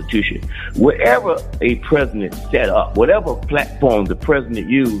constitution, whatever a president set up, whatever platform the president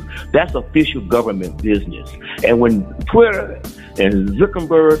used, that's official government business. And when Twitter and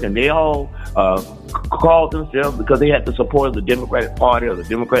Zuckerberg and they all called themselves, because they had the support of the Democratic Party or the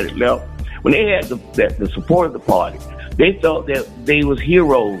Democratic left, when they had the support of the party, they thought that they was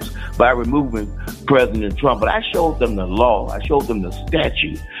heroes by removing President Trump. But I showed them the law. I showed them the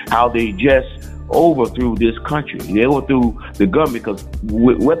statute, how they just overthrew this country. They overthrew the government, because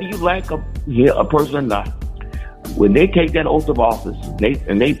whether you like a person or not, when they take that oath of office, they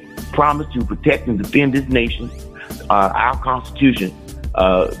promise to protect and defend this nation, our Constitution,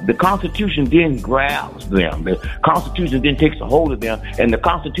 the Constitution then grabs them. The Constitution then takes a hold of them, and the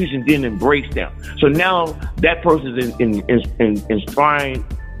Constitution then embraces them. So now that person is enshrined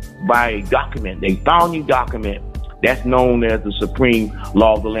by a document, a founding document that's known as the Supreme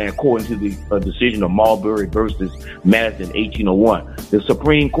Law of the Land, according to the decision of Marbury versus Madison, 1801. The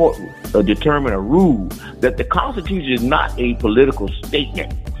Supreme Court determined a rule that the Constitution is not a political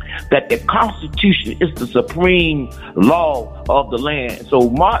statement, that the Constitution is the supreme law of the land. So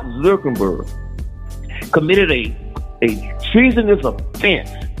Mark Zuckerberg committed a treasonous offense.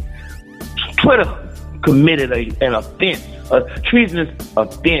 Twitter committed an offense, a treasonous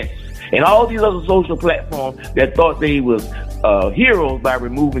offense. And all these other social platforms that thought they was heroes by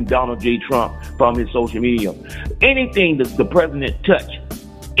removing Donald J. Trump from his social media. Anything that the president touched,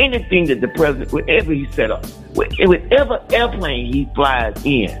 anything that the president, whatever he set up, whatever airplane he flies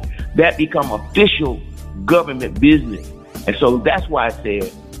in, that become official government business. And so that's why I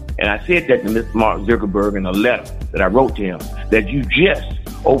said, and I said that to Mr. Mark Zuckerberg in a letter that I wrote to him, that you just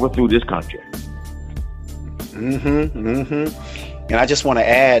overthrew this country. And I just want to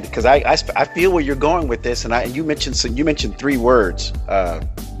add, because I feel where you're going with this, and you mentioned three words,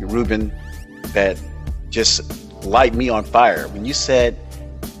 Rubin, that just light me on fire. When you said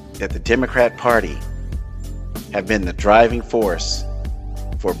that the Democrat Party have been the driving force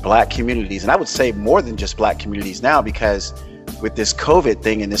for black communities, and I would say more than just black communities now, because with this COVID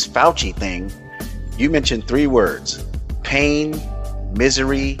thing and this Fauci thing, you mentioned three words: pain,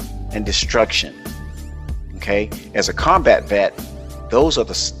 misery, and destruction. Okay, as a combat vet, those are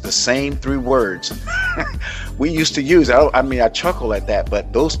the same three words we used to use. I chuckle at that,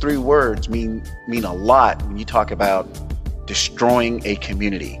 but those three words mean a lot when you talk about destroying a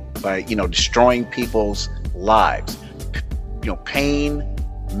community, by destroying people's lives. Pain,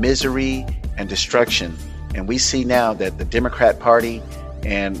 misery, and destruction. And we see now that the Democrat Party,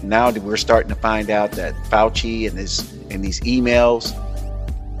 and now that we're starting to find out that Fauci and these emails,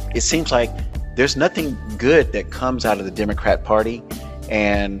 it seems like there's nothing good that comes out of the Democrat Party.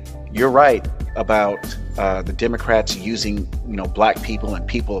 And you're right about the Democrats using black people and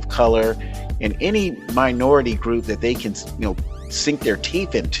people of color and any minority group that they can sink their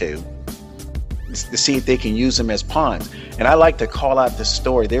teeth into to see if they can use them as pawns. And I like to call out this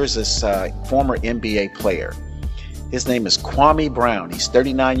story. There's this former NBA player. His name is Kwame Brown. He's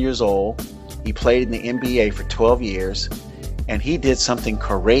 39 years old. He played in the NBA for 12 years, and he did something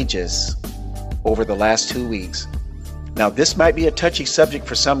courageous over the last 2 weeks. Now, this might be a touchy subject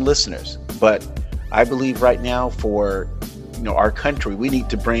for some listeners, but I believe right now for our country, we need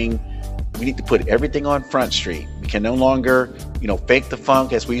to put everything on Front Street. We can no longer fake the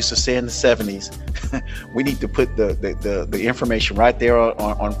funk, as we used to say in the 70s. We need to put the information right there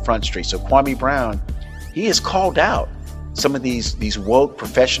on Front Street. So Kwame Brown, he has called out some of these woke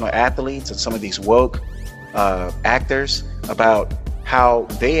professional athletes and some of these woke actors about how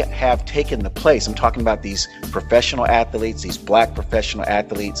they have taken the place. I'm talking about these professional athletes, these black professional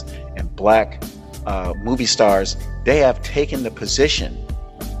athletes and black movie stars. They have taken the position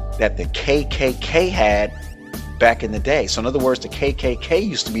that the KKK had back in the day. So in other words, the KKK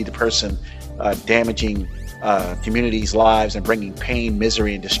used to be the person damaging communities' lives and bringing pain,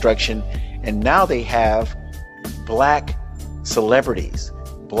 misery, and destruction. And now they have black celebrities,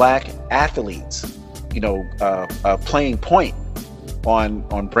 black athletes, playing point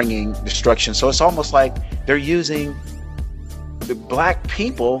on bringing destruction. So it's almost like they're using the black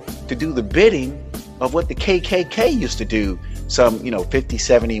people to do the bidding of what the KKK used to do some, 50,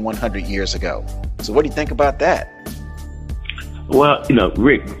 70, 100 years ago. So what do you think about that? Well,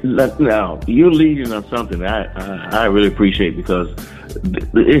 Rick, now you're leading on something I really appreciate, because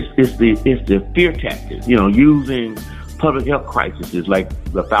it's the fear tactics, using public health crises like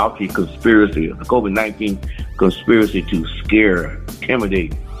the Fauci conspiracy, the COVID-19 conspiracy to scare,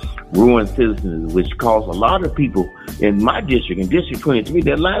 intimidate, ruin citizens, which caused a lot of people in my district, in District 23,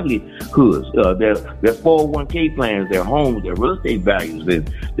 their livelihoods, their 401k plans, their homes, their real estate values,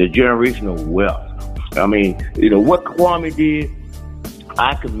 their generational wealth. I mean, what Kwame did,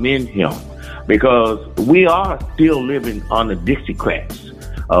 I commend him, because we are still living on the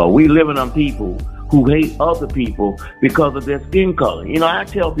Dixiecrats. We living on people who hate other people because of their skin color. I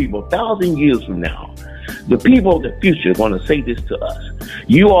tell people 1,000 years from now, the people of the future are going to say this to us.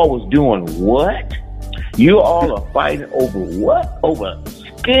 You all was doing what? You all are fighting over what? Over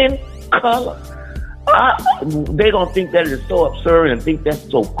skin color? They're going to think that is so absurd and think that's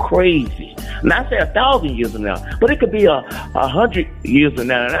so crazy. And I say 1,000 years from now, but it could be 100 years from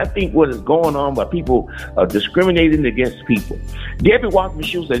now. And I think what is going on by people discriminating against people. Debbie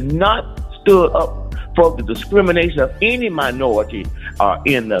Wasserman-Schultz has not stood up for the discrimination of any minority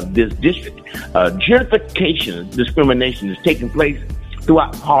in this district. Gentrification discrimination is taking place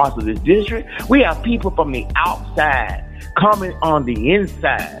throughout parts of this district. We have people from the outside coming on the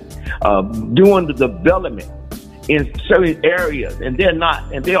inside, doing the development in certain areas, and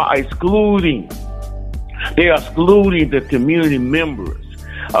they are excluding the community members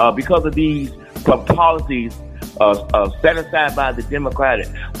because of these policies set aside by the Democratic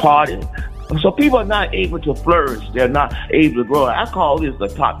Party. So people are not able to flourish. They're not able to grow. I call this a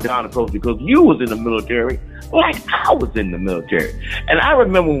top-down approach, because you was in the military like I was in the military. And I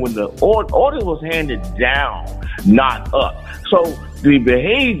remember when the order was handed down, not up. So the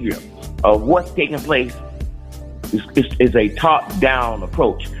behavior of what's taking place is a top-down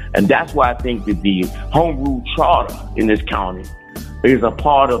approach. And that's why I think that the home rule charter in this county is a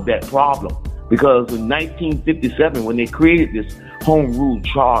part of that problem. Because in 1957, when they created this home rule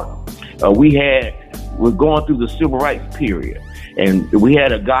charter, we're going through the civil rights period, and we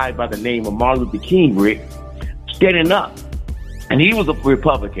had a guy by the name of Martin Luther King, Rick, standing up, and he was a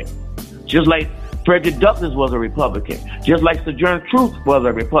Republican, just like Frederick Douglass was a Republican, just like Sojourner Truth was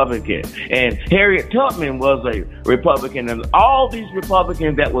a Republican, and Harriet Tubman was a Republican, and all these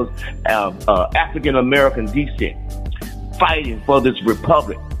Republicans that was African American descent fighting for this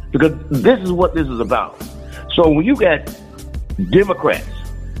republic, because this is what this is about. So when you got Democrats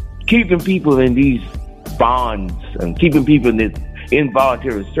keeping people in these bonds and keeping people in this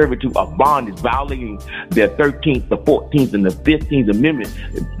involuntary servitude of bondage, violating their 13th, the 14th, and the 15th Amendment.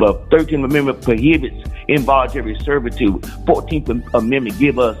 The 13th Amendment prohibits involuntary servitude. 14th Amendment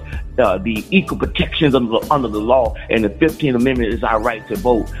gives us the equal protections under the law, and the 15th Amendment is our right to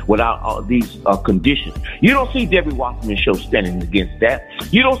vote without these conditions. You don't see Debbie Wasserman-Schultz standing against that.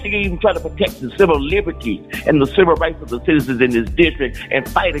 You don't see her even try to protect the civil liberties and the civil rights of the citizens in this district and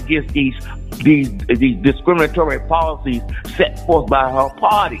fight against these discriminatory policies set forth by her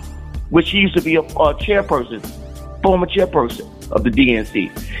party, which she used to be a former chairperson of the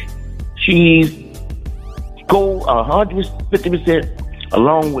DNC. She's go 150%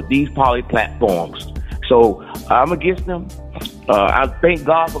 along with these poly platforms. So I'm against them. I thank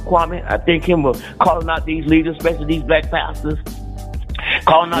God for Kwame. I thank him for calling out these leaders, especially these black pastors,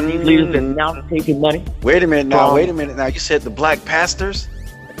 calling out these leaders that now are taking money. Wait a minute now. You said the black pastors?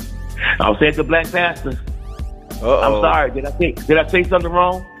 I said the black pastors. I'm sorry. Did I say something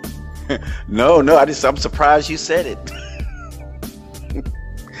wrong? No. I'm surprised you said it.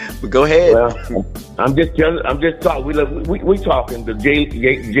 But go ahead. Well, I'm just talking. We talking. The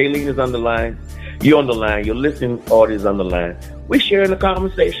Jaylene is on the line. You're on the line. Your listening audience on the line. We sharing the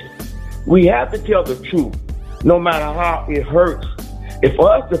conversation. We have to tell the truth, no matter how it hurts. If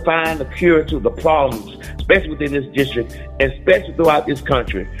for us to find a cure to the problems, especially within this district, and especially throughout this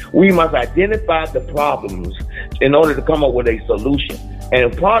country, we must identify the problems in order to come up with a solution.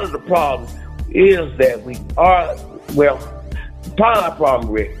 And part of the problem is that part of our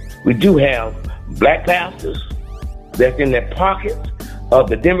problem, Rick, we do have black pastors that's in their pockets of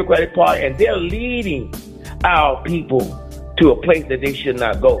the Democratic Party, and they're leading our people to a place that they should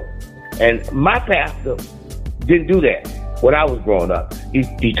not go. And my pastor didn't do that when I was growing up.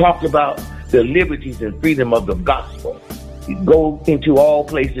 He talked about the liberties and freedom of the gospel. You go into all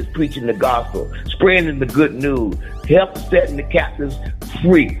places preaching the gospel, spreading the good news, help setting the captives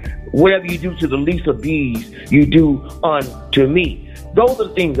free. Whatever you do to the least of these, you do unto me. Those are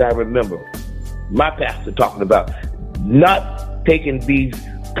the things I remember my pastor talking about. Not taking these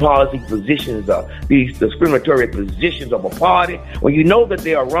policy positions, these discriminatory positions of a party, when you know that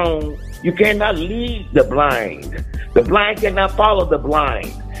they are wrong. You cannot lead the blind. The blind cannot follow the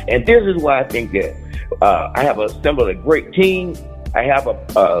blind. And this is why I think that I have assembled a great team. I have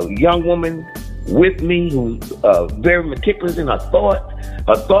a young woman with me who's very meticulous in her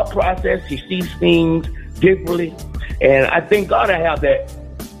thought process. She sees things differently. And I thank God I have that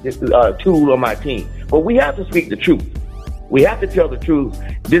tool on my team. But we have to speak the truth. We have to tell the truth.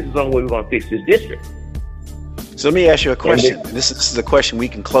 This is the only way we're going to fix this district. So let me ask you a question. This is a question we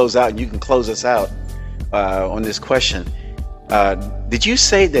can close out, and you can close us out on this question. Did you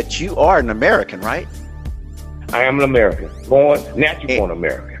say that you are an American, right? I am an American, naturally born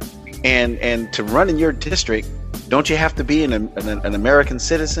American. And to run in your district, don't you have to be an American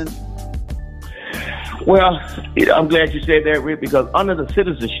citizen? Well, I'm glad you said that, Rick, because under the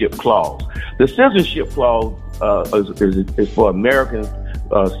citizenship clause is for Americans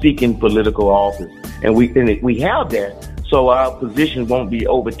seeking political office, and we have that, so our position won't be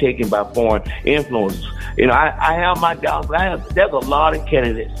overtaken by foreign influences. I have my doubts, but there's a lot of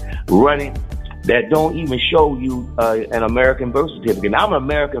candidates running that don't even show you an American birth certificate. And I'm an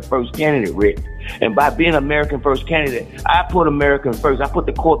American first candidate, Rick. And by being an American first candidate, I put American first. I put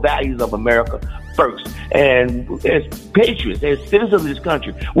the core values of America first. And as patriots, as citizens of this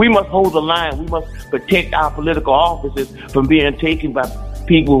country, we must hold the line. We must protect our political offices from being taken by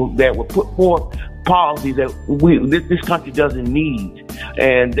people that will put forth policies that this country doesn't need.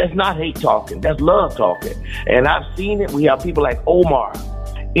 And that's not hate talking. That's love talking. And I've seen it. We have people like Omar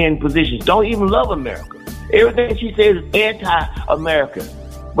in positions, don't even love America. Everything she says is anti-American,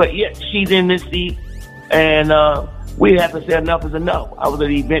 but yet she's in this seat, and we have to say enough is enough. I was at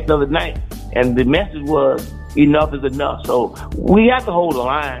an event the other night, and the message was enough is enough. So we have to hold the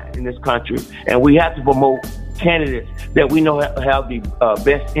line in this country, and we have to promote candidates that we know have the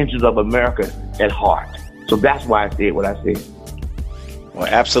best interests of America at heart. So that's why I said what I said. Well,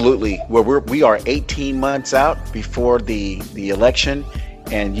 absolutely. Well, we are 18 months out before the election,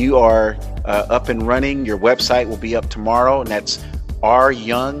 and you are up and running. Your website will be up tomorrow, and that's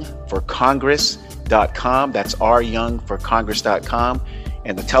ryoungforcongress.com. That's ryoungforcongress.com.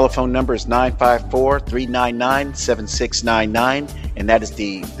 And the telephone number is 954-399-7699. And that is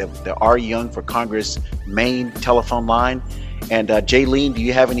the R Young for Congress main telephone line. And Jaylene, do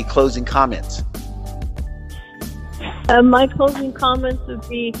you have any closing comments? My closing comments would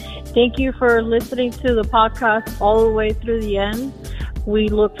be, thank you for listening to the podcast all the way through the end. We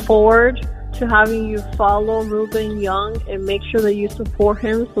look forward to having you follow Rubin Young and make sure that you support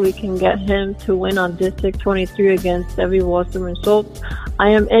him so we can get him to win on District 23 against Debbie Wasserman-Schultz. I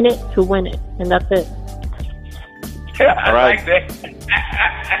am in it to win it, and that's it. All right.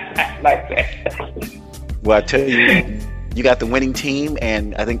 Like that. Well, I tell you, you got the winning team,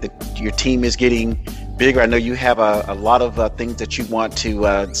 and I think that your team is getting bigger. I know you have a lot of things that you want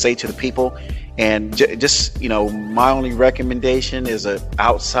to say to the people. And just, my only recommendation as an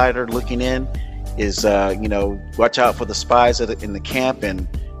outsider looking in is, watch out for the spies in the camp. And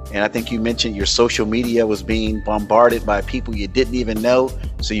I think you mentioned your social media was being bombarded by people you didn't even know.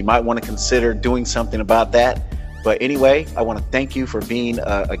 So you might want to consider doing something about that. But anyway, I want to thank you for being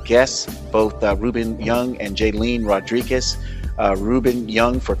a guest, both Rubin Young and Jaylene Rodriguez. Rubin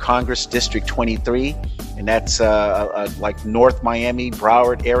Young for Congress, District 23. And that's like North Miami,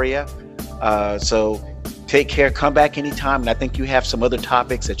 Broward area. So take care, come back anytime, and I think you have some other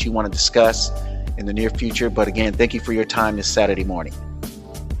topics that you want to discuss in the near future. But again, thank you for your time this Saturday morning.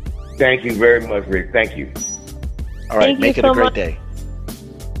 Thank you very much, Rick. Thank you. All right, make it a great day.